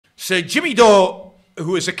So Jimmy Dore,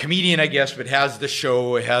 who is a comedian, I guess, but has the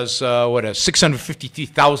show, has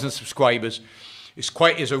 653,000 subscribers,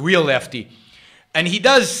 is a real lefty, and he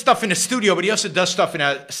does stuff in the studio, but he also does stuff in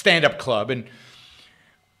a stand-up club. And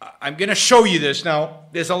I'm going to show you this now.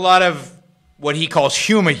 There's a lot of what he calls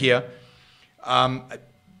humor here,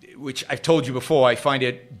 which I've told you before. I find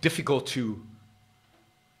it difficult to,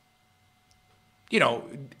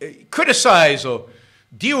 criticize or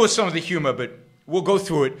deal with some of the humor, but we'll go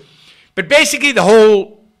through it. But basically, the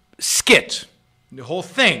whole skit, the whole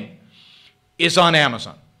thing, is on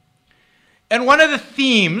Amazon. And one of the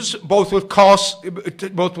themes, both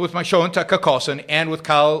with my show and Tucker Carlson and with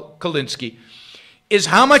Kyle Kulinski, is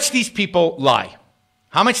how much these people lie,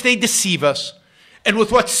 how much they deceive us, and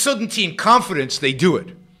with what certainty and confidence they do it,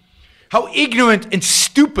 how ignorant and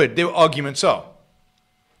stupid their arguments are.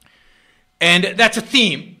 And that's a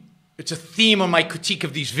theme. It's a theme on my critique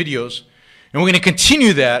of these videos. And we're going to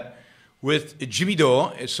continue that with Jimmy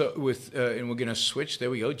Dore, and we're going to switch.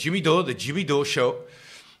 There we go. Jimmy Dore, the Jimmy Dore Show,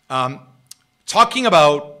 talking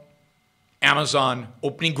about Amazon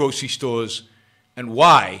opening grocery stores and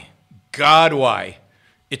why, God, why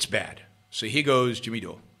it's bad. So here goes Jimmy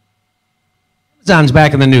Dore. Amazon's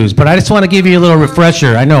back in the news, but I just want to give you a little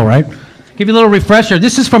refresher. I know, right? Give you a little refresher.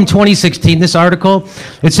 This is from 2016, this article.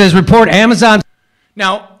 It says, report Amazon.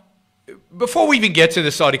 Now, before we even get to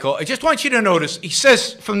this article, I just want you to notice, he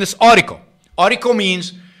says from this article. Article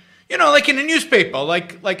means, like in a newspaper,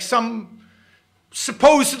 like some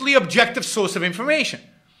supposedly objective source of information.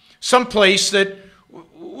 Some place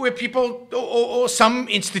where people, or some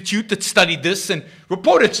institute that studied this and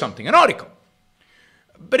reported something, an article.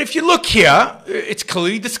 But if you look here, it's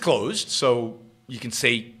clearly disclosed, so you can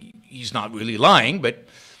say he's not really lying, but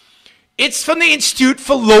it's from the Institute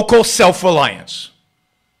for Local Self-Reliance.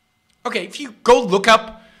 Okay, if you go look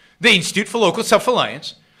up the Institute for Local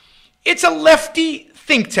Self-Reliance, it's a lefty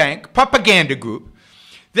think tank, propaganda group,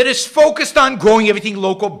 that is focused on growing everything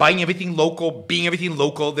local, buying everything local, being everything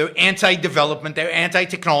local. They're anti-development, they're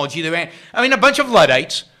anti-technology, a bunch of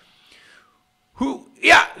Luddites who,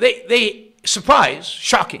 they surprise,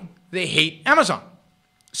 shocking, they hate Amazon.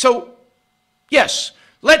 So, yes,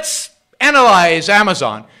 let's analyze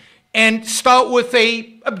Amazon and start with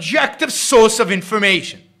an objective source of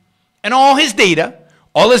information. And all his data,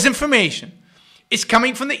 all his information, is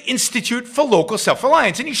coming from the Institute for Local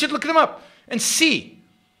Self-Reliance. And you should look them up and see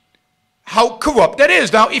how corrupt that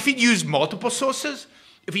is. Now, if he'd use multiple sources,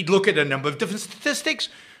 if he'd look at a number of different statistics,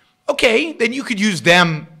 okay, then you could use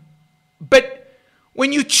them. But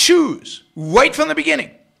when you choose right from the beginning,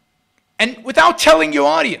 and without telling your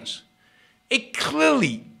audience, a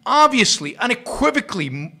clearly, obviously,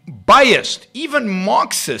 unequivocally biased, even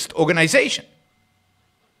Marxist organization,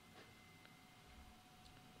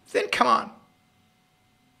 then come on.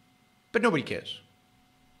 But nobody cares.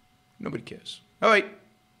 Nobody cares. All right,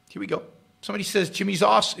 here we go. Somebody says Jimmy's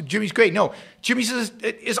awesome. Jimmy's great. No, Jimmy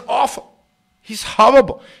is awful. He's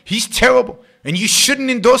horrible. He's terrible. And you shouldn't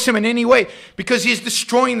endorse him in any way because he's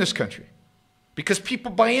destroying this country. Because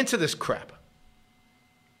people buy into this crap.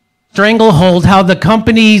 Stranglehold, how the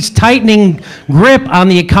company's tightening grip on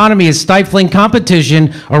the economy is stifling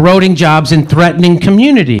competition, eroding jobs, and threatening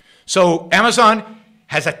community. So Amazon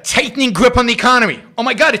has a tightening grip on the economy. Oh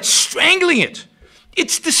my God, it's strangling it.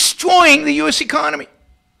 It's destroying the U.S. economy.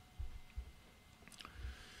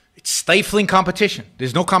 It's stifling competition.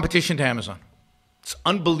 There's no competition to Amazon. It's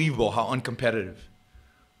unbelievable how uncompetitive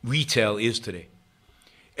retail is today.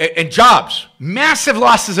 And jobs, massive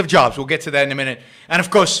losses of jobs. We'll get to that in a minute. And of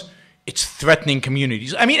course, it's threatening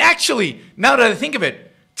communities. I mean, actually, now that I think of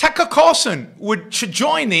it, Tucker Carlson should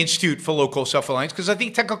join the Institute for Local Self-Reliance because I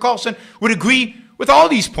think Tucker Carlson would agree with all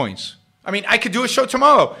these points. I mean, I could do a show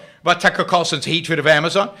tomorrow about Tucker Carlson's hatred of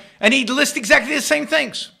Amazon, and he'd list exactly the same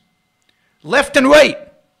things. Left and right.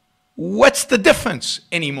 What's the difference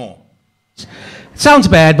anymore? Sounds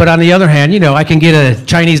bad, but on the other hand, I can get a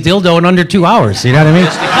Chinese dildo in under 2 hours. You know what I mean?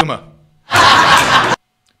 That's the humor.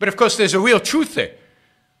 But of course, there's a real truth there.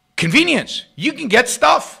 Convenience. You can get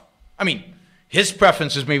stuff. I mean, his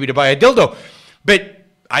preference is maybe to buy a dildo, but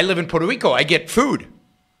I live in Puerto Rico. I get food.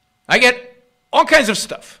 I get all kinds of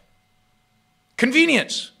stuff.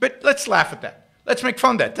 Convenience. But let's laugh at that. Let's make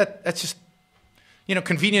fun of that. That's just,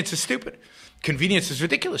 convenience is stupid. Convenience is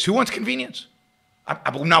ridiculous. Who wants convenience?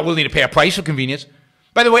 I'm not willing to pay a price for convenience.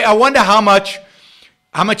 By the way, I wonder how much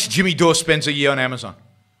Jimmy Dore spends a year on Amazon.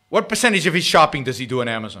 What percentage of his shopping does he do on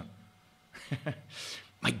Amazon?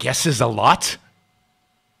 My guess is a lot.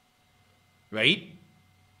 Right?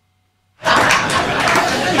 I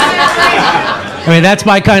mean, that's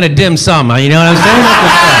my kind of dim sum. You know what I'm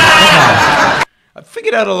saying? I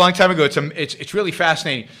figured out a long time ago, it's really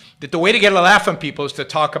fascinating that the way to get a laugh from people is to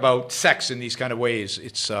talk about sex in these kind of ways.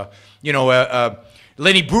 It's,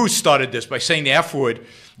 Lenny Bruce started this by saying the F word.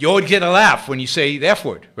 You always get a laugh when you say the F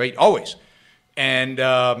word, right? Always. And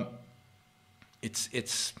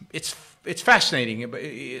it's fascinating.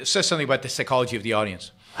 It says something about the psychology of the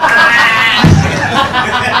audience.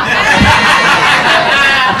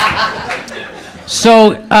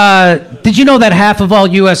 So, did you know that half of all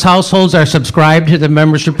U.S. households are subscribed to the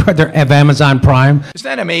membership of Amazon Prime? Isn't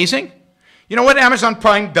that amazing? You know what Amazon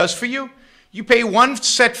Prime does for you? You pay one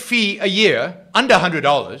set fee a year, under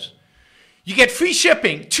 $100. You get free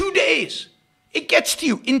shipping, 2 days. It gets to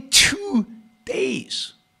you in 2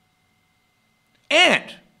 days. And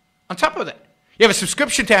on top of that, you have a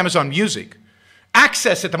subscription to Amazon Music.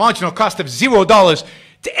 Access at the marginal cost of $0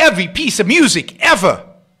 to every piece of music ever.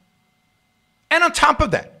 And on top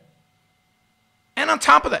of that,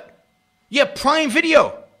 you have Prime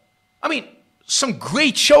Video. I mean, some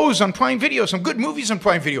great shows on Prime Video, some good movies on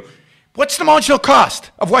Prime Video. What's the marginal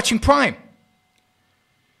cost of watching Prime?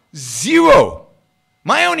 $0.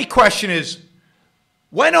 My only question is,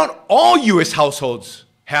 why don't all U.S. households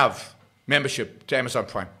have membership to Amazon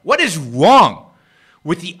Prime? What is wrong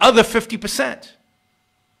with the other 50%?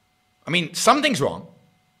 I mean, something's wrong.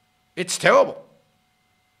 It's terrible.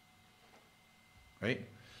 Right?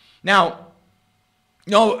 Now,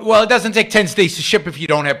 no, well, it doesn't take 10 days to ship if you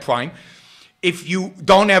don't have Prime. If you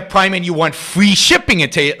don't have Prime and you want free shipping,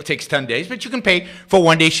 it takes 10 days, but you can pay for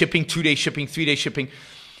 1 day shipping, 2 day shipping, 3 day shipping.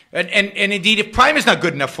 And indeed, if Prime is not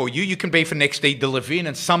good enough for you, you can pay for next day delivery. And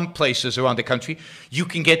in some places around the country, you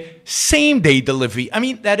can get same day delivery. I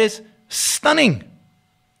mean, that is stunning.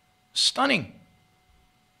 Stunning.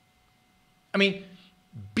 I mean,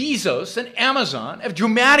 Bezos and Amazon have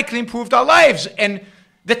dramatically improved our lives. And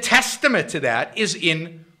the testament to that is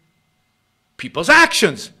in people's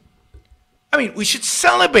actions. I mean, we should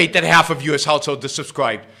celebrate that half of U.S. households are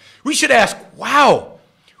subscribed. We should ask, wow,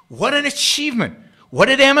 what an achievement. What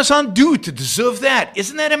did Amazon do to deserve that?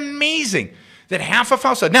 Isn't that amazing that half of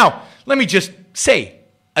households? Now, let me just say,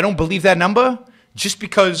 I don't believe that number just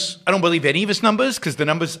because I don't believe any of its numbers, because the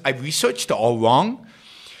numbers I've researched are all wrong.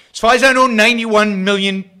 As far as I know, 91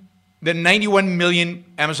 million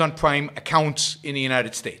Amazon Prime accounts in the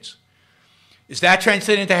United States. Is that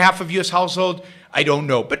translated into half of U.S. household? I don't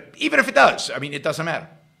know. But even if it does, I mean, it doesn't matter.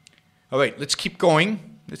 All right, let's keep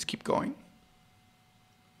going. Let's keep going.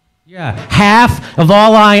 Yeah. Half of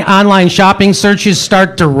all online shopping searches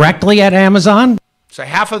start directly at Amazon? So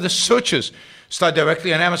half of the searches start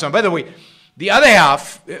directly on Amazon. By the way, the other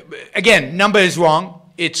half, again, number is wrong.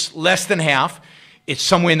 It's less than half. It's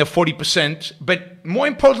somewhere in the 40%. But more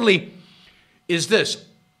importantly is this.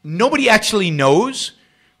 Nobody actually knows,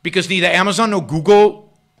 because neither Amazon nor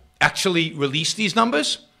Google actually release these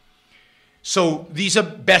numbers. So these are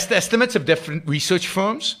best estimates of different research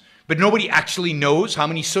firms, but nobody actually knows how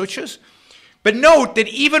many searches. But note that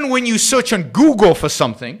even when you search on Google for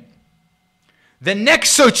something, the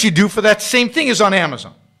next search you do for that same thing is on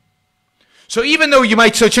Amazon. So even though you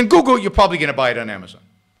might search on Google, you're probably going to buy it on Amazon.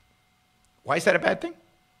 Why is that a bad thing?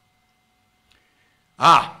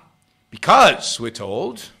 Because we're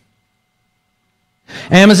told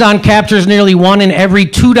Amazon captures nearly 1 in every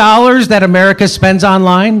 $2 that America spends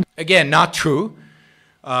online. Again, not true.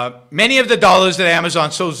 Many of the dollars that Amazon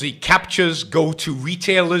supposedly captures go to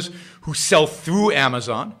retailers who sell through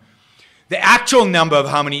Amazon. The actual number of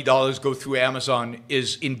how many dollars go through Amazon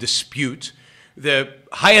is in dispute. The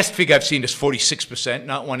highest figure I've seen is 46%,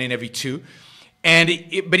 not 1 in every 2.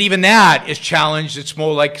 But even that is challenged. It's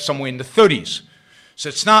more like somewhere in the 30s. So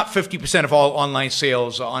it's not 50% of all online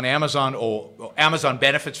sales on Amazon or Amazon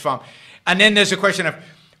benefits from. And then there's a question of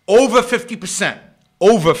over 50%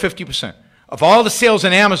 of all the sales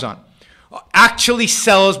on Amazon are actually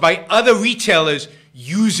sales by other retailers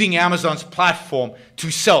using Amazon's platform to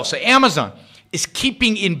sell. So Amazon is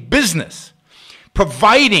keeping in business,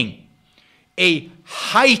 providing a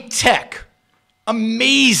high-tech,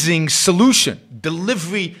 amazing solution,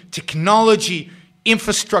 delivery, technology,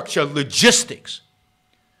 infrastructure, logistics,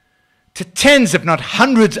 to tens, if not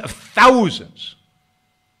hundreds of thousands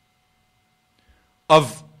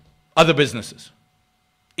of other businesses.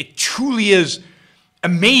 It truly is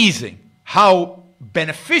amazing how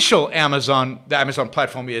beneficial the Amazon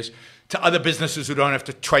platform is to other businesses who don't have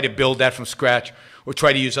to try to build that from scratch or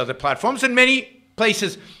try to use other platforms. And many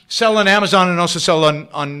places sell on Amazon and also sell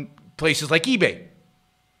on places like eBay.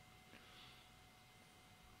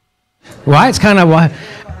 Right, it's kind of why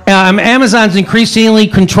Amazon's increasingly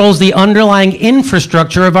controls the underlying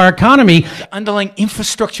infrastructure of our economy. The underlying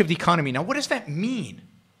infrastructure of the economy. Now, what does that mean?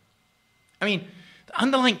 I mean, The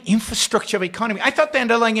underlying infrastructure of economy. I thought the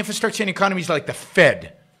underlying infrastructure in economy is like the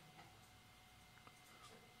Fed,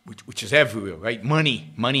 which is everywhere, right?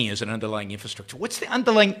 Money is an underlying infrastructure. What's the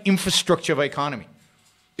underlying infrastructure of our economy?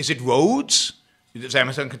 Is it roads? Does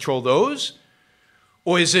Amazon control those?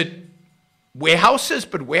 Or is it warehouses?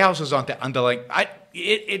 But warehouses aren't the underlying.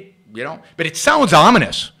 But it sounds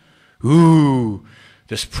ominous. Ooh,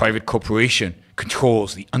 this private corporation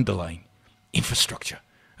controls the underlying infrastructure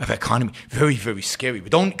of our economy. Very, very scary.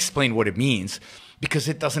 But don't explain what it means because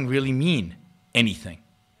it doesn't really mean anything.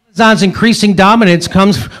 Amazon's increasing dominance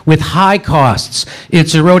comes with high costs.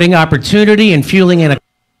 It's eroding opportunity and fueling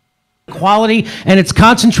inequality, and it's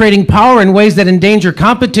concentrating power in ways that endanger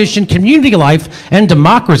competition, community life, and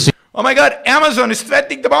democracy. Oh my God, Amazon is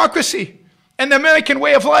threatening democracy and the American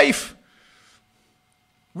way of life.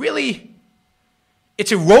 Really?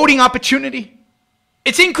 It's eroding opportunity.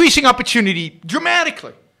 It's increasing opportunity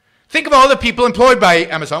dramatically. Think of all the people employed by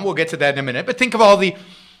Amazon. We'll get to that in a minute. But think of all the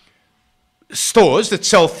stores that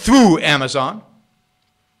sell through Amazon.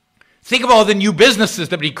 Think of all the new businesses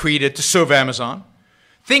that we created to serve Amazon.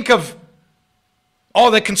 Think of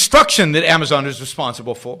all the construction that Amazon is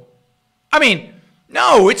responsible for. I mean,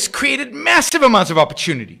 no, it's created massive amounts of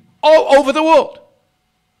opportunity all over the world.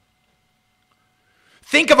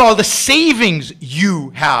 Think of all the savings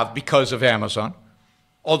you have because of Amazon.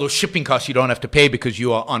 All those shipping costs you don't have to pay because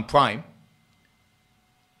you are on Prime.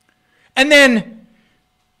 And then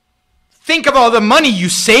think of all the money you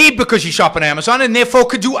save because you shop on Amazon and therefore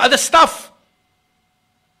could do other stuff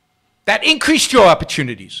that increased your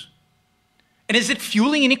opportunities. And is it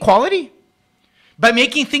fueling inequality? By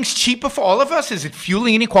making things cheaper for all of us, is it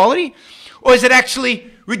fueling inequality? Or is it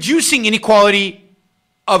actually reducing inequality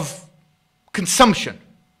of consumption,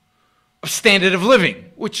 of standard of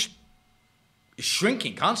living, which is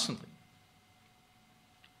shrinking constantly?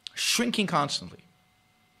 Shrinking constantly.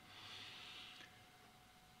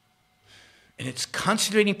 And it's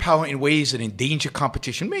concentrating power in ways that endanger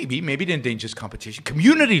competition. Maybe it endangers competition,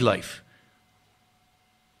 community life,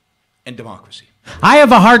 and democracy. I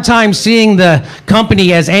have a hard time seeing the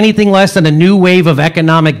company as anything less than a new wave of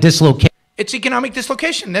economic dislocation. It's economic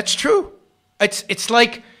dislocation. That's true. It's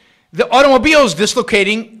like the automobiles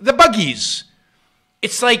dislocating the buggies.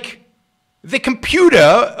 It's like the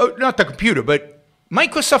computer, not the computer, but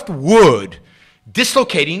Microsoft Word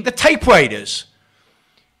dislocating the typewriters.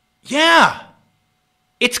 Yeah.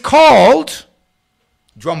 It's called,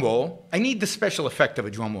 drum roll, I need the special effect of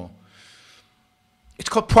a drum roll. It's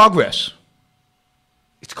called progress.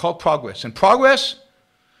 It's called progress. And progress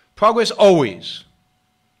always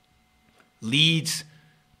leads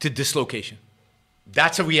to dislocation.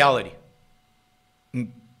 That's a reality. You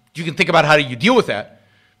can think about how you deal with that,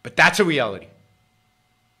 but that's a reality.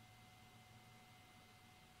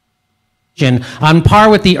 On par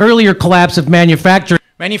with the earlier collapse of manufacturing.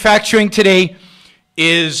 Manufacturing today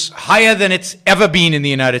is higher than it's ever been in the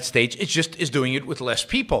United States. It just is doing it with less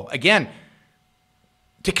people. Again,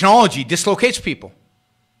 technology dislocates people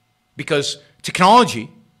because technology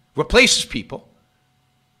replaces people.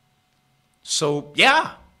 So,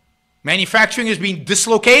 yeah, manufacturing is being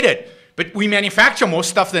dislocated, but we manufacture more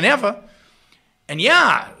stuff than ever. And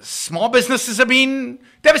yeah, small businesses are being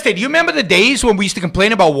devastated. You remember the days when we used to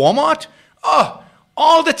complain about Walmart? Oh,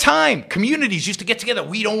 all the time. Communities used to get together.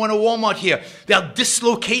 We don't want a Walmart here. They'll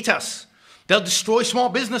dislocate us. They'll destroy small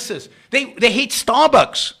businesses. They hate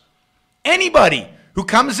Starbucks. Anybody who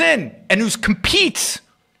comes in and who competes,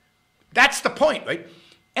 that's the point, right?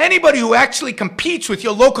 Anybody who actually competes with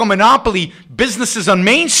your local monopoly businesses on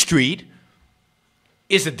Main Street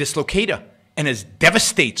is a dislocator and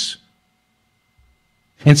devastates.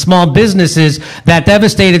 And small businesses that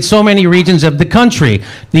devastated so many regions of the country.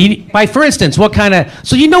 For instance,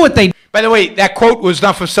 so you know what they... By the way, that quote was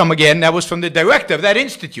not from that was from the director of that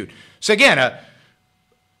institute. So again, an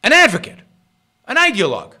advocate, an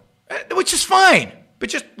ideologue, which is fine, but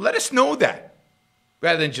just let us know that,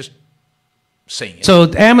 rather than just saying it.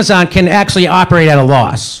 So Amazon can actually operate at a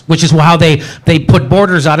loss, which is how they put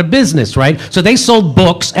Borders out of business, right? So they sold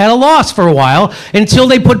books at a loss for a while until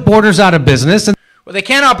they put Borders out of business. Well, they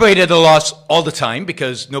can't operate at a loss all the time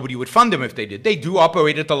because nobody would fund them if they did. They do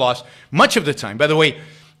operate at a loss much of the time. By the way,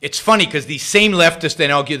 it's funny because these same leftists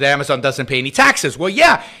then argue that Amazon doesn't pay any taxes. Well,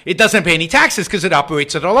 yeah, it doesn't pay any taxes because it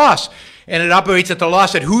operates at a loss. And it operates at a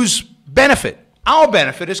loss at whose benefit? Our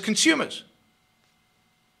benefit as consumers.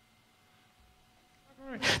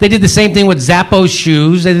 They did the same thing with Zappos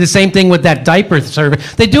shoes. They did the same thing with that diaper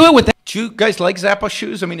service. They do it with... Do you guys like Zappos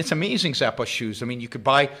shoes? I mean, it's amazing, Zappos shoes. I mean, you could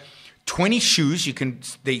buy 20 shoes.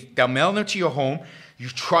 They'll mail them to your home. You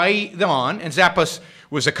try them on. And Zappos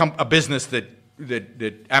was a business that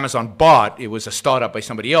that Amazon bought. It was a startup by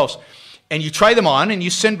somebody else. And you try them on, and you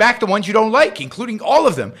send back the ones you don't like, including all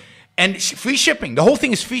of them. And free shipping. The whole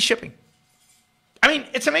thing is free shipping. I mean,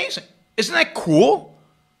 it's amazing. Isn't that cool?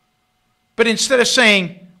 But instead of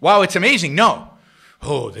saying, wow, it's amazing, no.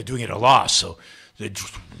 Oh, they're doing it at a loss, so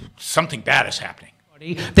something bad is happening.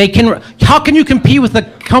 How can you compete with a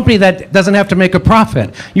company that doesn't have to make a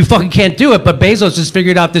profit? You fucking can't do it, but Bezos has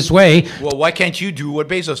figured out this way. Well, why can't you do what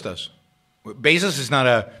Bezos does? Bezos is not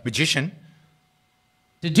a magician.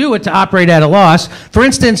 To do it, to operate at a loss. For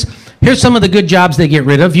instance, here's some of the good jobs they get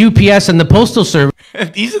rid of. UPS and the Postal Service.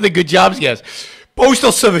 These are the good jobs, yes.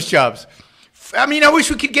 Postal Service jobs. I mean, I wish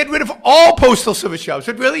we could get rid of all Postal Service jobs,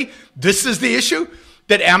 but really, this is the issue?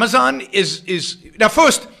 That Amazon is... Now,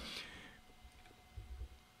 first,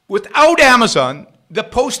 without Amazon, the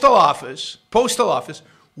postal office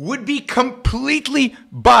would be completely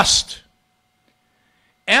bust.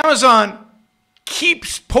 Amazon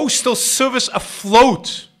keeps Postal Service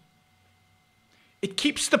afloat. It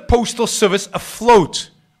keeps the Postal Service afloat.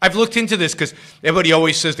 I've looked into this because everybody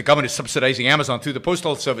always says the government is subsidizing Amazon through the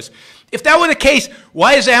Postal Service. If that were the case,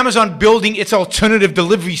 why is Amazon building its alternative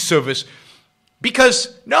delivery service?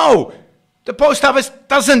 Because, no, the post office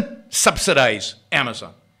doesn't subsidize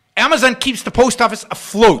Amazon. Amazon keeps the post office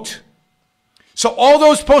afloat. So all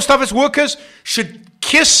those post office workers should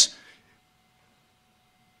kiss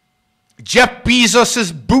Jeff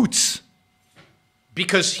Bezos' boots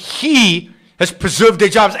because he has preserved their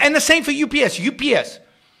jobs. And the same for UPS. UPS,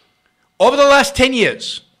 over the last 10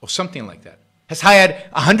 years, or something like that, has hired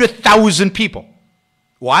 100,000 people.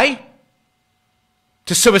 Why?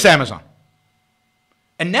 To service Amazon.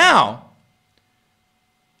 And now,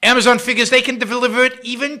 Amazon figures they can deliver it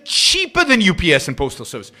even cheaper than UPS and Postal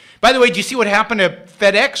Service. By the way, do you see what happened to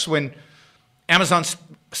FedEx when Amazon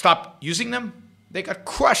stopped using them? They got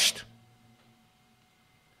crushed.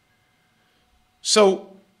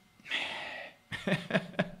 So,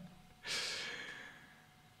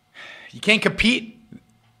 you can't compete.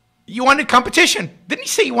 You wanted competition. Didn't he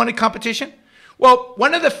say you wanted competition? Well,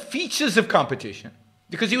 one of the features of competition,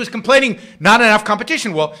 because he was complaining not enough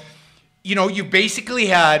competition. Well, you know, you basically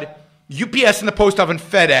had UPS and the post office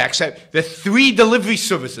and FedEx, the three delivery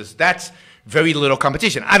services. That's very little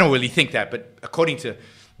competition. I don't really think that, but according to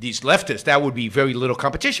these leftists, that would be very little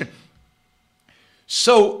competition.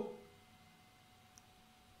 So,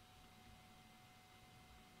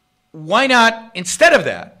 why not, instead of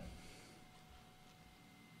that,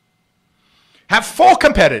 have 4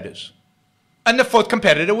 competitors? And the 4th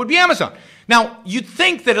competitor would be Amazon. Now, you'd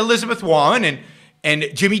think that Elizabeth Warren and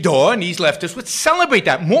Jimmy Dore and these leftists would celebrate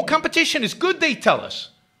that. More competition is good, they tell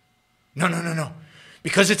us. No, no, no, no.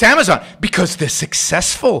 Because it's Amazon. Because they're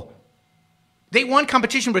successful. They want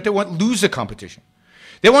competition, but they want loser competition.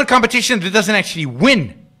 They want competition that doesn't actually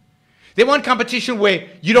win. They want competition where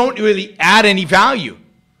you don't really add any value.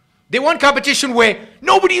 They want competition where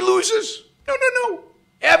nobody loses. No, no, no.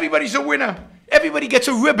 Everybody's a winner. Everybody gets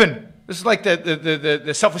a ribbon. This is like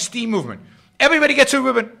the self-esteem movement. Everybody gets a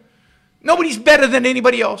ribbon. Nobody's better than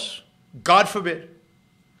anybody else. God forbid.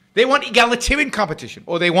 They want egalitarian competition,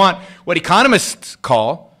 or they want what economists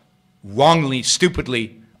call, wrongly,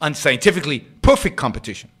 stupidly, unscientifically, perfect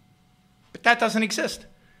competition. But that doesn't exist.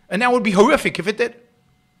 And that would be horrific if it did.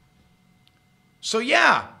 So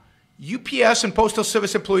yeah, UPS and Postal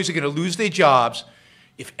Service employees are going to lose their jobs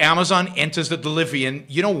if Amazon enters the delivery. And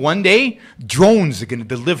you know, one day, drones are going to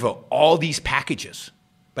deliver all these packages.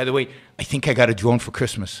 By the way, I think I got a drone for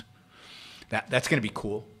Christmas. That's going to be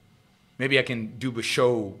cool. Maybe I can do a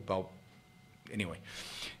show about, anyway.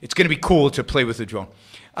 It's going to be cool to play with the drone.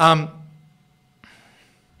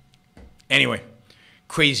 Anyway,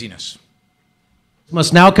 craziness.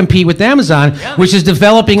 Must now compete with Amazon, which is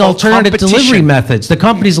developing alternative delivery methods. The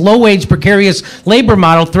company's low-wage, precarious labor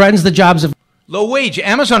model threatens the jobs of... Low wage.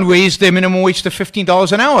 Amazon raised their minimum wage to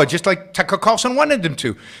 $15 an hour, just like Tucker Carlson wanted them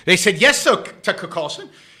to. They said, yes, sir, Tucker Carlson.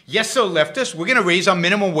 Yes, sir, leftists. We're going to raise our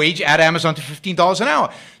minimum wage at Amazon to $15 an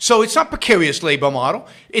hour. So it's not precarious labor model.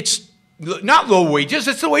 It's not low wages.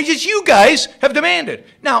 It's the wages you guys have demanded.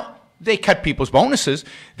 Now, they cut people's bonuses.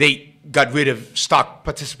 They got rid of stock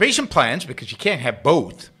participation plans because you can't have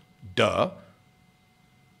both. Duh.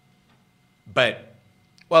 But,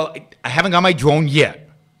 well, I haven't got my drone yet.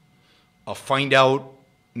 I'll find out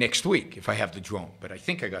next week if I have the drone, but I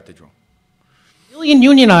think I got the drone. Million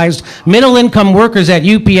unionized middle-income workers at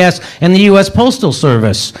UPS and the U.S. Postal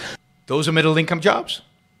Service. Those are middle-income jobs?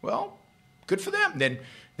 Well, good for them. Then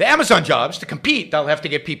the Amazon jobs, to compete, they'll have to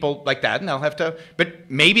get people like that, and they'll have to,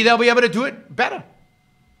 but maybe they'll be able to do it better.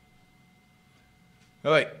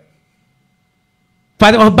 All right.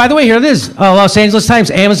 By the way, here it is. Los Angeles Times.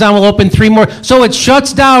 Amazon will open 3 more. So it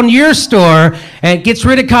shuts down your store and gets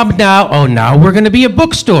rid of now. Oh, now we're going to be a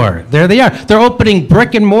bookstore. There they are. They're opening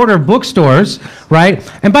brick and mortar bookstores, right?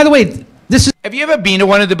 And by the way, this is. Have you ever been to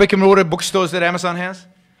one of the brick and mortar bookstores that Amazon has?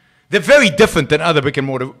 They're very different than other brick and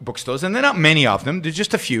mortar bookstores, and there are not many of them. There's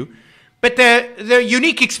just a few. But they're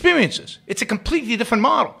unique experiences. It's a completely different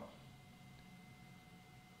model.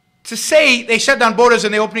 To say they shut down Borders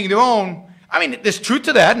and they're opening their own, I mean, there's truth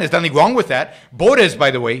to that, and there's nothing wrong with that. Borders,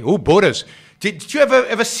 by the way, Borders. Did you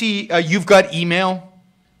ever see You've Got Email?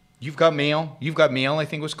 You've Got Mail? You've Got Mail, I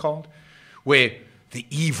think it was called, where the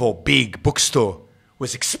evil big bookstore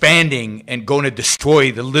was expanding and going to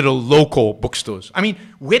destroy the little local bookstores. I mean,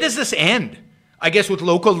 where does this end? I guess with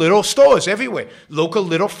local little stores everywhere, local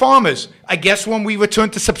little farmers. I guess when we return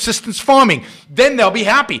to subsistence farming, then they'll be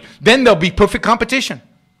happy. Then there'll be perfect competition.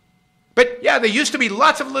 But yeah, there used to be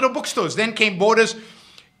lots of little bookstores. Then came Borders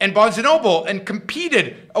and Barnes & Noble and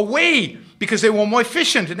competed away because they were more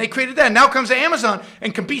efficient, and they created that. Now comes Amazon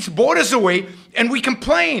and competes Borders away, and we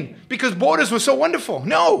complain because Borders was so wonderful.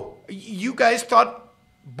 No, you guys thought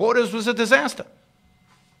Borders was a disaster.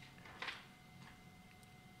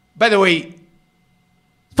 By the way,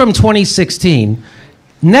 from 2016,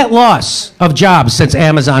 net loss of jobs since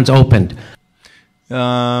Amazon's opened.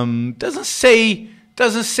 Doesn't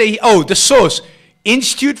say, oh, the source,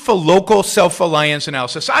 Institute for Local Self-Reliance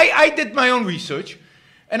Analysis. I did my own research,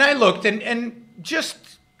 and I looked, and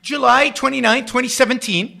just July 29,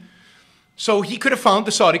 2017, so he could have found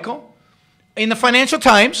this article, in the Financial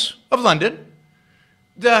Times of London,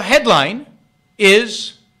 the headline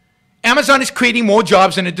is, Amazon is creating more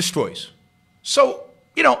jobs than it destroys. So,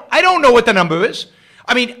 you know, I don't know what the number is.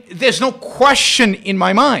 I mean, there's no question in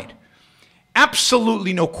my mind.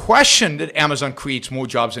 Absolutely no question that Amazon creates more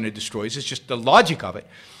jobs than it destroys. It's just the logic of it.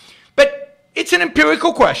 But it's an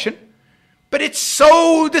empirical question. But it's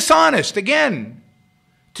so dishonest, again,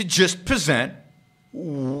 to just present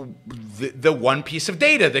the one piece of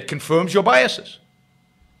data that confirms your biases.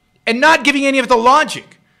 And not giving any of the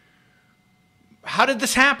logic. How did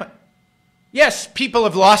this happen? Yes, people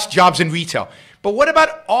have lost jobs in retail. But what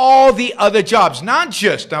about all the other jobs? Not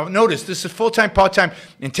just, now notice, this is full-time, part-time,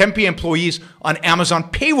 and temporary employees on Amazon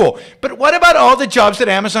payroll. But what about all the jobs that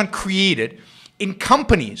Amazon created in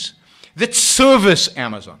companies that service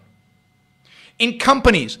Amazon? In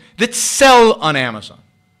companies that sell on Amazon?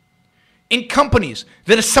 In companies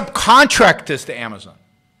that are subcontractors to Amazon?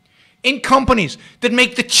 In companies that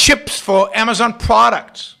make the chips for Amazon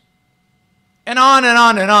products? And on and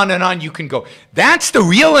on and on and on you can go. That's the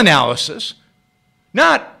real analysis.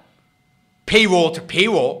 Not payroll to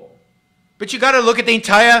payroll, but you got to look at the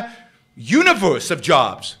entire universe of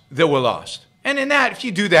jobs that were lost. And in that, if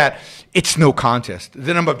you do that, it's no contest.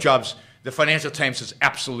 The number of jobs, the Financial Times is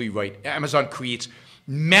absolutely right. Amazon creates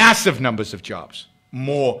massive numbers of jobs,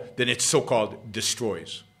 more than it so-called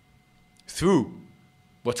destroys, through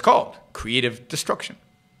what's called creative destruction.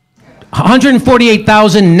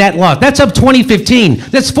 148,000 net loss. That's up 2015.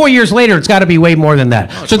 That's 4 years later. It's got to be way more than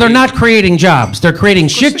that. So they're not creating jobs. They're creating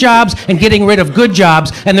shit jobs and getting rid of good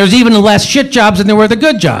jobs. And there's even less shit jobs than there were the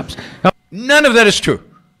good jobs. None of that is true.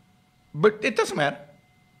 But it doesn't matter.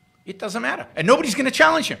 It doesn't matter. And nobody's going to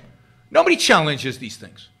challenge him. Nobody challenges these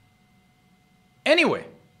things. Anyway.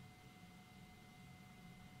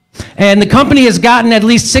 And the company has gotten at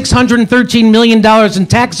least $613 million in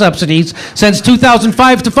tax subsidies since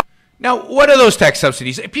 2005 to 5. Now, what are those tax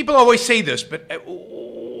subsidies? People always say this, but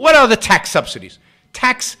what are the tax subsidies?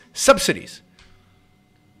 Tax subsidies.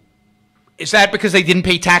 Is that because they didn't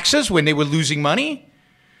pay taxes when they were losing money?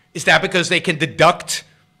 Is that because they can deduct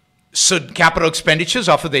certain capital expenditures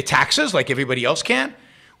off of their taxes like everybody else can?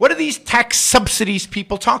 What are these tax subsidies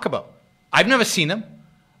people talk about? I've never seen them.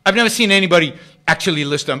 I've never seen anybody actually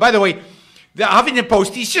list them. By the way, the Huffington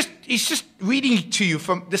Post, he's just reading to you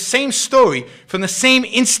from the same story from the same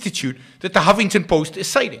institute that the Huffington Post is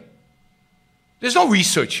citing. There's no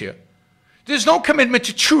research here. There's no commitment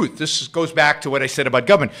to truth. This goes back to what I said about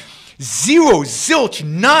government. Zero, zilch,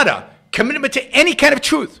 nada commitment to any kind of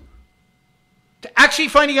truth. To actually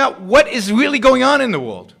finding out what is really going on in the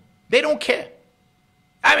world. They don't care.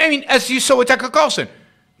 I mean, as you saw with Tucker Carlson,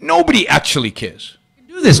 nobody actually cares.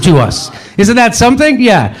 This to us. Isn't that something?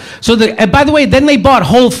 Yeah. So, and by the way, then they bought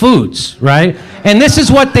Whole Foods, right? And this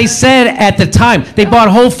is what they said at the time. They bought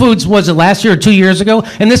Whole Foods, was it last year or 2 years ago?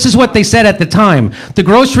 And this is what they said at the time. The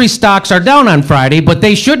grocery stocks are down on Friday, but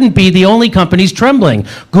they shouldn't be the only companies trembling.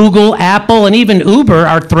 Google, Apple, and even Uber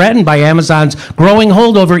are threatened by Amazon's growing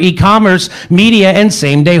hold over e-commerce, media, and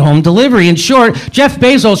same-day home delivery. In short, Jeff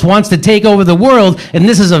Bezos wants to take over the world, and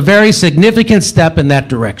this is a very significant step in that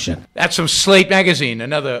direction. That's from Slate Magazine,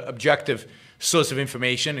 another objective source of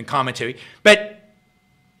information and commentary. But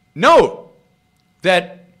note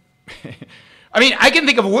that, I mean, I can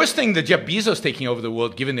think of a worse thing than Jeff Bezos taking over the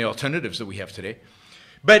world, given the alternatives that we have today.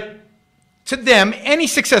 But to them, any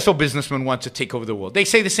successful businessman wants to take over the world. They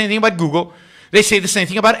say the same thing about Google. They say the same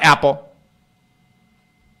thing about Apple.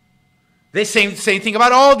 They say the same thing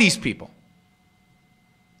about all these people.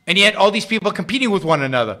 And yet all these people are competing with one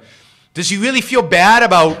another. Does he really feel bad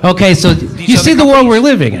about... Okay, so you see the world we're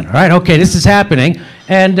living in, right? Okay, this is happening.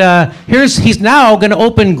 And he's now going to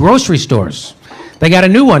open grocery stores. They got a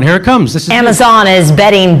new one. Here it comes. This is Amazon is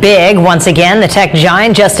betting big. Once again, the tech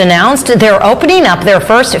giant just announced they're opening up their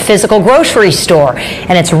first physical grocery store.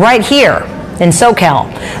 And it's right here in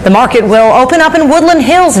SoCal. The market will open up in Woodland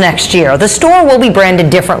Hills next year. The store will be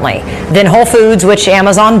branded differently than Whole Foods, which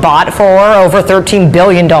Amazon bought for over $13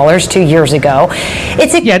 billion 2 years ago.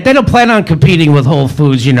 Yeah, they don't plan on competing with Whole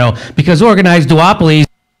Foods, you know, because organized duopolies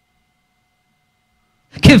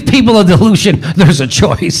give people a delusion there's a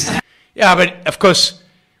choice. Yeah, but of course,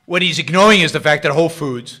 what he's ignoring is the fact that Whole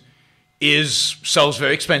Foods sells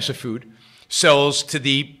very expensive food, sells to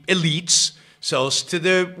the elites, sells to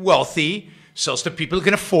the wealthy, sells to people who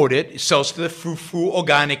can afford it, sells to the frou-frou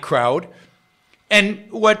organic crowd.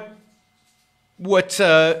 And what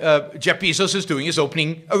Jeff Bezos is doing is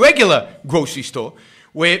opening a regular grocery store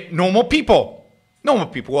where normal people,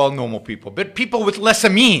 well, normal people, but people with lesser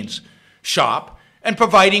means shop, and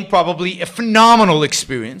providing probably a phenomenal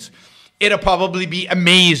experience. It'll probably be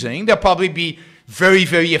amazing. There'll probably be very,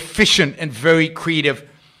 very efficient and very creative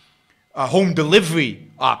home delivery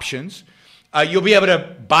options. You'll be able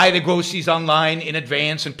to buy the groceries online in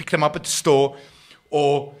advance and pick them up at the store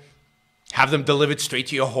or have them delivered straight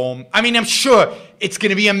to your home. I mean, I'm sure it's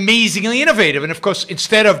going to be amazingly innovative. And of course,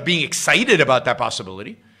 instead of being excited about that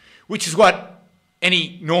possibility, which is what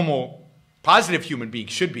any normal, positive human being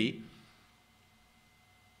should be,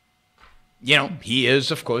 you know, he is,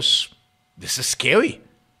 of course, this is scary.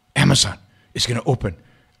 Amazon is going to open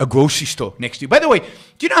a grocery store next to you. By the way, do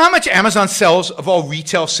you know how much Amazon sells of all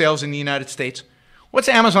retail sales in the United States? What's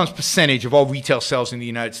Amazon's percentage of all retail sales in the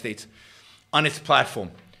United States on its platform?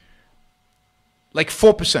 Like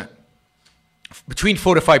 4%. Between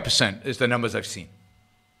 4 to 5% is the numbers I've seen.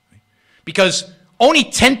 Because only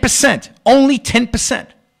 10%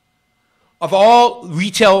 of all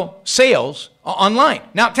retail sales are online.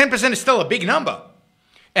 Now, 10% is still a big number.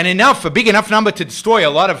 And a big enough number to destroy a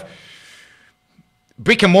lot of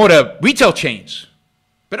brick and mortar retail chains.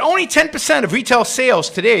 But only 10% of retail sales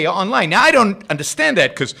today are online. Now, I don't understand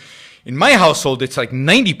that because in my household, it's like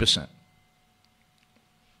 90%.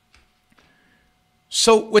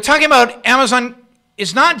 So we're talking about Amazon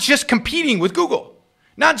is not just competing with Google,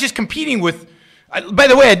 not just competing with, by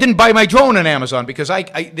the way, I didn't buy my drone on Amazon because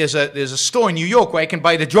there's a store in New York where I can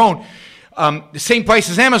buy the drone the same price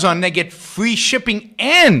as Amazon, and I get free shipping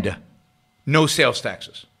and no sales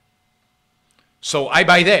taxes. So I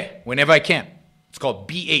buy there whenever I can. It's called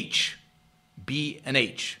B&H,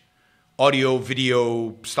 B&H, audio,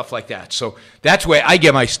 video, stuff like that. So that's where I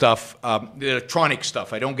get my stuff, the electronic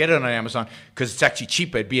stuff. I don't get it on Amazon because it's actually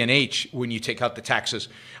cheaper at B&H when you take out the taxes.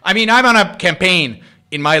 I mean, I'm on a campaign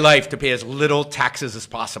in my life to pay as little taxes as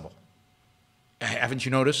possible. Haven't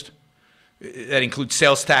you noticed? That includes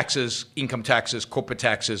sales taxes, income taxes, corporate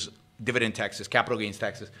taxes, dividend taxes, capital gains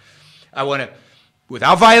taxes. I want to,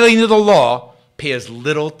 without violating the law, pay as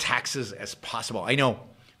little taxes as possible. I know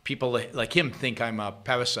people like him think I'm a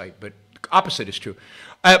parasite, but the opposite is true.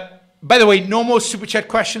 By the way, no more super chat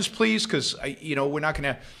questions, please, because we're not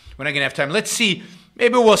gonna have time. Let's see.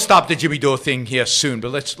 Maybe we'll stop the Jimmy Dore thing here soon, but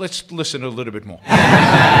let's listen a little bit more.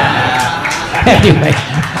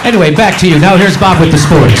 Anyway, back to you. Now here's Bob with the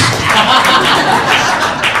sports.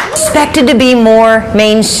 Expected to be more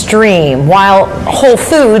mainstream, while Whole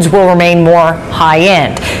Foods will remain more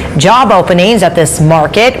high-end. Job openings at this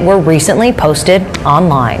market were recently posted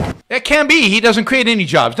online. That can't be. He doesn't create any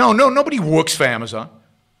jobs. No, nobody works for Amazon.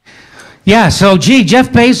 Yeah, so Jeff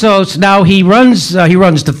Bezos, now he runs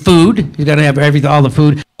the food. He's got to have all the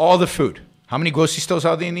food. All the food. How many grocery stores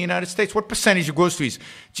are there in the United States? What percentage of groceries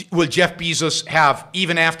will Jeff Bezos have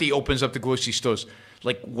even after he opens up the grocery stores?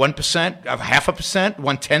 Like 1%, 0.5%,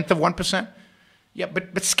 1/10 of 1%? Yeah,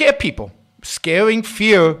 but scare people. Scaring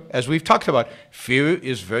fear, as we've talked about, fear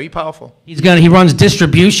is very powerful. He runs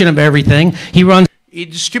distribution of everything. He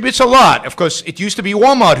distributes a lot. Of course, it used to be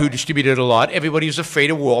Walmart who distributed a lot. Everybody was afraid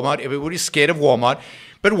of Walmart. Everybody was scared of Walmart.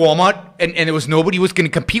 But Walmart, and there was nobody who was going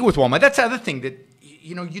to compete with Walmart. That's the other thing that,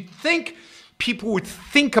 you know, you'd think people would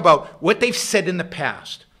think about what they've said in the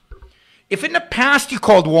past. If in the past you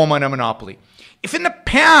called Walmart a monopoly, if in the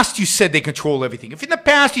past you said they control everything, if in the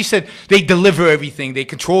past you said they deliver everything, they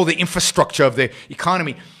control the infrastructure of the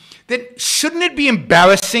economy, then shouldn't it be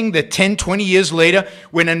embarrassing that 10, 20 years later,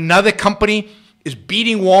 when another company is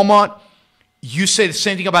beating Walmart, you say the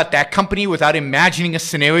same thing about that company without imagining a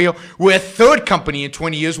scenario where a third company in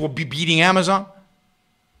 20 years will be beating Amazon?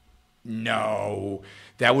 No.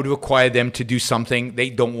 That would require them to do something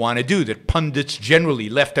they don't want to do, that pundits generally,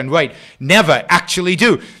 left and right, never actually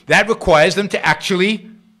do. That requires them to actually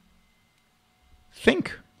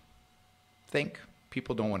think. Think.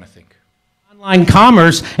 People don't want to think. Online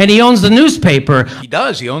commerce, and he owns the newspaper. He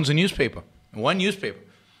does. He owns a newspaper. One newspaper.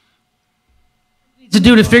 To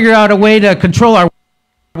do to figure out a way to control our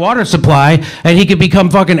water supply, and he could become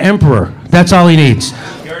fucking emperor. That's all he needs.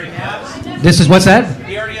 He already has. This is, what's that?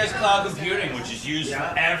 He already has cloud computing, which is used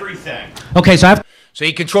for everything. Okay, so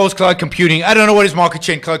he controls cloud computing. I don't know what his market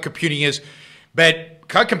share in cloud computing is, but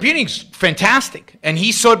cloud computing is fantastic, and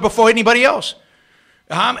he saw it before anybody else.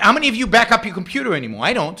 How many of you back up your computer anymore?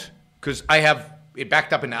 I don't, because I have it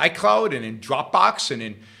backed up in iCloud and in Dropbox and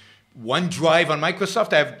in OneDrive on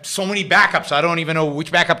Microsoft. I have so many backups, I don't even know which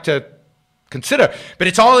backup to consider. But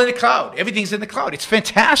it's all in the cloud. Everything's in the cloud. It's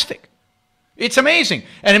fantastic. It's amazing.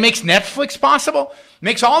 And it makes Netflix possible,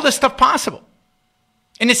 makes all this stuff possible.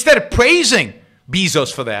 And instead of praising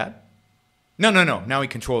Bezos for that, no. Now he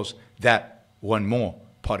controls that one more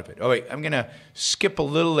part of it. All right, I'm going to skip a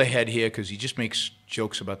little ahead here because he just makes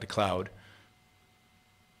jokes about the cloud.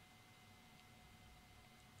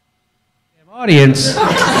 Audience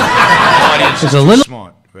Is a little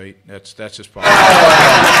smart, right? That's his problem.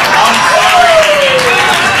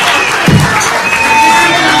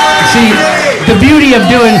 See, the beauty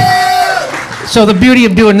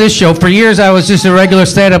of doing this show, for years I was just a regular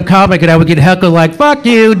stand-up comic and I would get heckled like, fuck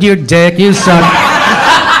you, you dick, you suck.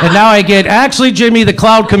 And now I get, actually, Jimmy, the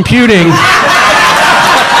cloud computing.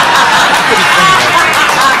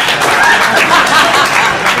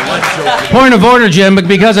 Point of order, Jim, but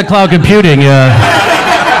because of cloud computing, Ice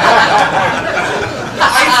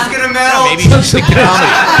is gonna melt. Maybe just the comedy.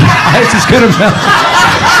 ice is gonna melt.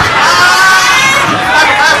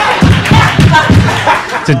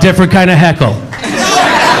 It's a different kind of heckle.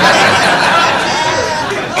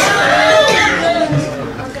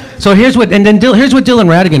 So here's what Dylan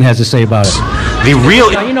Ratigan has to say about it. The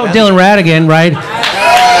real, Now, you know Dylan Ratigan, right?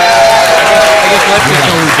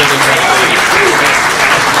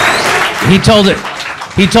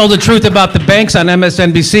 He told the truth about the banks on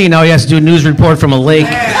MSNBC. Now he has to do a news report from a lake.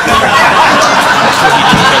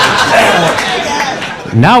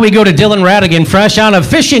 Now we go to Dylan Ratigan, fresh on a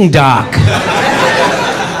fishing dock.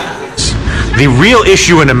 The real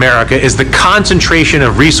issue in America is the concentration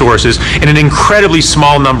of resources in an incredibly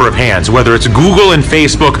small number of hands, whether it's Google and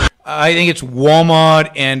Facebook. I think it's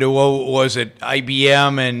Walmart and what was it,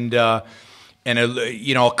 IBM and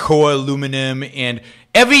Alcoa Aluminum, and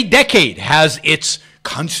every decade has its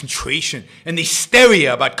concentration and the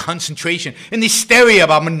hysteria about concentration and the hysteria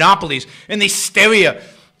about monopolies and the hysteria.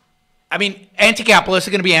 I mean, anti-capitalists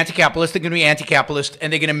are going to be anti-capitalist, they're going to be anti-capitalist,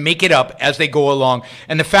 and they're going to make it up as they go along.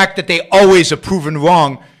 And the fact that they always are proven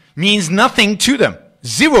wrong means nothing to them.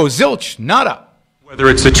 Zero, zilch, nada. Whether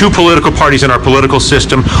it's the two political parties in our political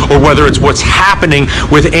system, or whether it's what's happening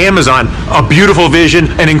with Amazon, a beautiful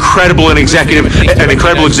vision, an incredible executive, an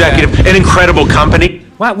incredible company.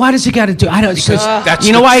 Why does he got to do? I don't. That's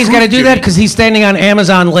you know the why he's got to truth, do that? Jimmy. Because he's standing on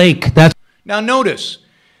Amazon Lake. That's. Now notice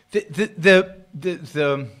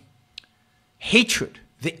the hatred,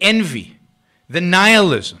 the envy, the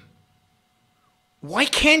nihilism. Why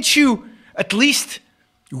can't you at least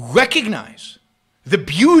recognize the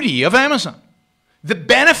beauty of Amazon? The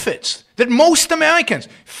benefits that most Americans,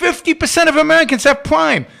 50% of Americans have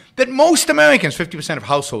Prime, that most Americans, 50% of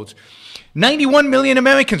households, 91 million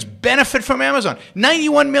Americans benefit from Amazon.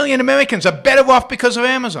 91 million Americans are better off because of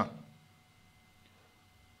Amazon.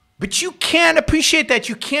 But you can't appreciate that.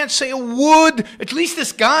 You can't say a word. At least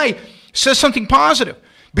this guy says something positive.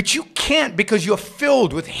 But you can't because you're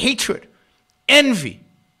filled with hatred, envy,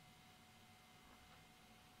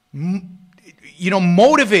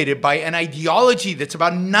 motivated by an ideology that's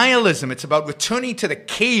about nihilism. It's about returning to the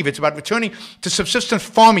cave. It's about returning to subsistence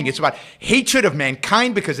farming. It's about hatred of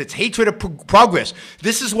mankind because it's hatred of progress.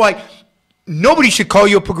 This is why nobody should call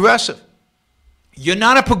you a progressive. You're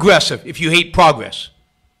not a progressive if you hate progress.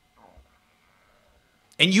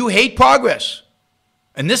 And you hate progress.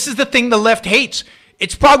 And this is the thing the left hates.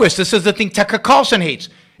 It's progress. This is the thing Tucker Carlson hates.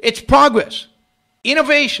 It's progress.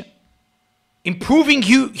 Innovation. Improving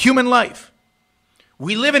human life.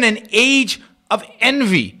 We live in an age of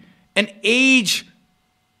envy. An age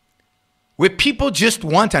where people just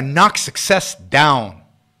want to knock success down.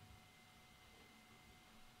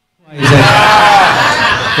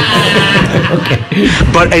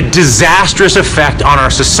 But a disastrous effect on our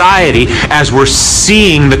society as we're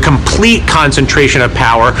seeing the complete concentration of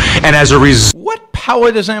power, and as a result, What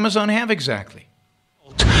power does Amazon have exactly?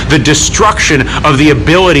 the destruction of the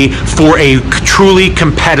ability for a truly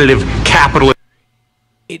competitive capitalist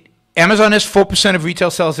Amazon has 4% of retail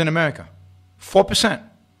sales in America. 4%.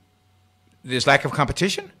 There's lack of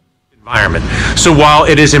competition? environment. So while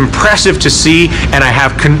it is impressive to see, and I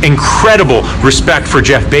have incredible respect for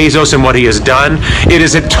Jeff Bezos and what he has done, it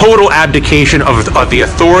is a total abdication of the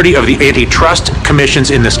authority of the antitrust commissions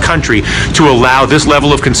in this country to allow this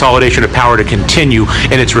level of consolidation of power to continue,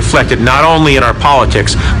 and it's reflected not only in our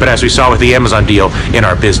politics, but as we saw with the Amazon deal, in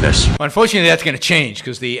our business. Unfortunately, that's going to change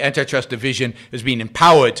because the antitrust division is being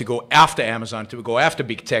empowered to go after Amazon, to go after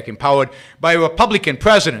big tech, empowered by a Republican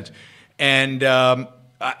president. And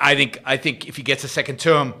I think if he gets a second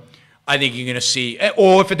term, I think you're going to see,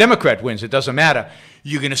 or if a Democrat wins, it doesn't matter,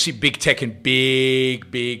 you're going to see big tech in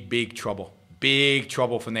big trouble. Big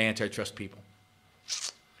trouble from the antitrust people.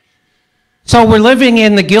 So we're living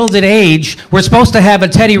in the Gilded Age. We're supposed to have a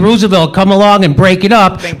Teddy Roosevelt come along and break it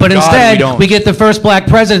up, Thank but God instead we get the first black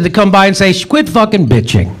president to come by and say, quit fucking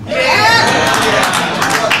bitching. Yeah,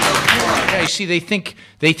 you see, they think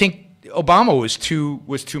Obama was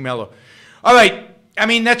too mellow. All right. I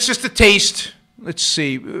mean, that's just a taste. Let's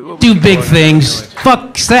see. Do big things.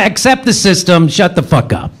 Fuck, accept the system. Shut the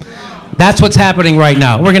fuck up. That's what's happening right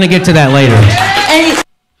now. We're going to get to that later.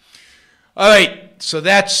 All right. So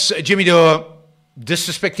that's Jimmy Dore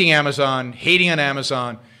disrespecting Amazon, hating on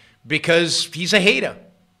Amazon because he's a hater.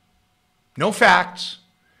 No facts,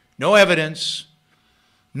 no evidence,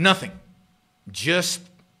 nothing. Just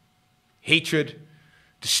hatred,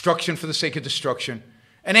 destruction for the sake of destruction.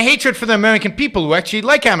 And a hatred for the American people who actually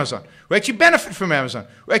like Amazon, who actually benefit from Amazon,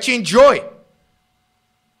 who actually enjoy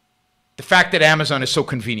the fact that Amazon is so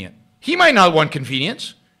convenient. He might not want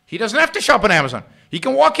convenience. He doesn't have to shop on Amazon. He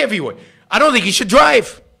can walk everywhere. I don't think he should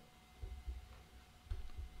drive.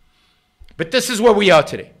 But this is where we are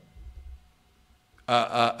today.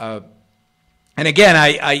 And again,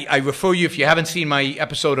 I refer you, if you haven't seen my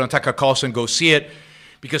episode on Tucker Carlson, go see it,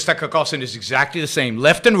 because Tucker Carlson is exactly the same.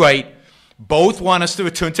 Left and right both want us to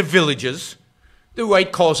return to villages. The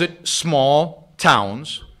right calls it small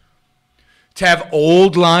towns. To have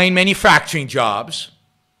old line manufacturing jobs.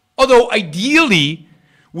 Although ideally,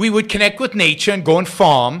 we would connect with nature and go and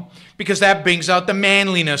farm, because that brings out the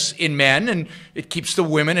manliness in men and it keeps the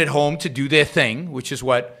women at home to do their thing, which is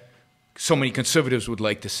what so many conservatives would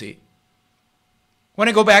like to see. Want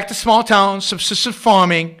to go back to small towns, subsistence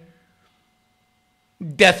farming,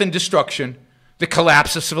 death and destruction, the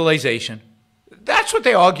collapse of civilization. That's what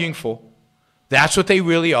they're arguing for. That's what they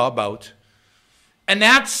really are about. And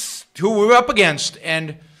that's who we're up against.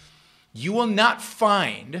 And you will not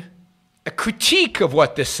find a critique of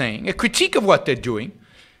what they're saying, a critique of what they're doing.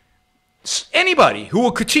 Anybody who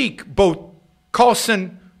will critique both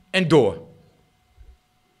Carlson and Dore,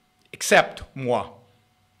 except moi,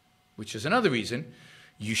 which is another reason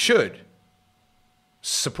you should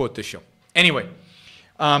support the show. Anyway,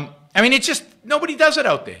 I mean, it's just, nobody does it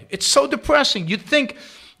out there. It's so depressing. You'd think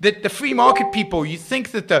that the free market people, you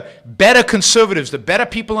think that the better conservatives, the better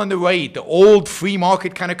people on the right, the old free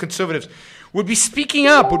market kind of conservatives, would be speaking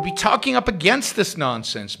up, would be talking up against this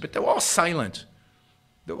nonsense, but they're all silent.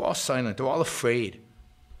 They're all silent. They're all afraid.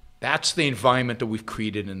 That's the environment that we've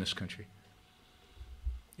created in this country.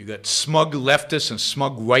 You got smug leftists and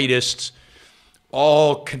smug rightists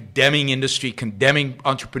all condemning industry, condemning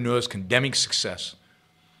entrepreneurs, condemning success,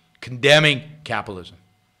 condemning capitalism.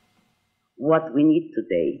 What we need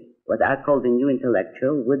today, what I call the new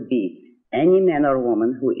intellectual, would be any man or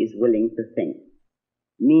woman who is willing to think.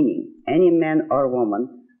 Meaning, any man or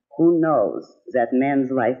woman who knows that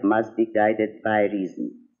man's life must be guided by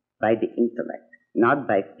reason, by the intellect, not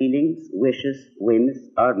by feelings, wishes, whims,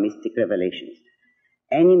 or mystic revelations.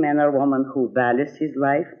 Any man or woman who values his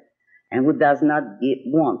life and who does not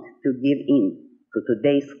want to give in to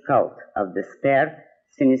today's cult of despair,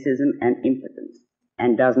 cynicism, and impotence,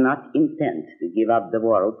 and does not intend to give up the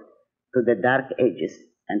world to the dark ages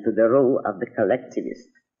and to the rule of the collectivist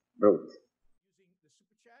brute.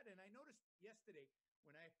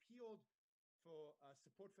 for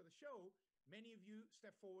support for the show. Many of you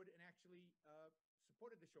stepped forward and actually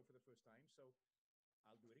supported the show for the first time. So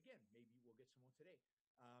I'll do it again. Maybe we'll get some more today.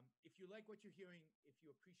 If you like what you're hearing, if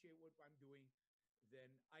you appreciate what I'm doing,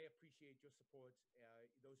 then I appreciate your support.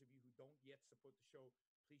 Those of you who don't yet support the show,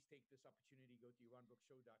 please take this opportunity. Go to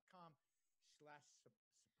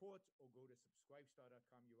yaronbrookshow.com/support or go to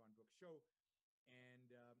subscribestar.com, Yaron Brook Show,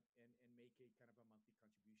 and make a kind of a monthly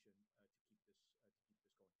contribution to keep this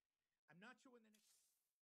going. I'm not sure when the next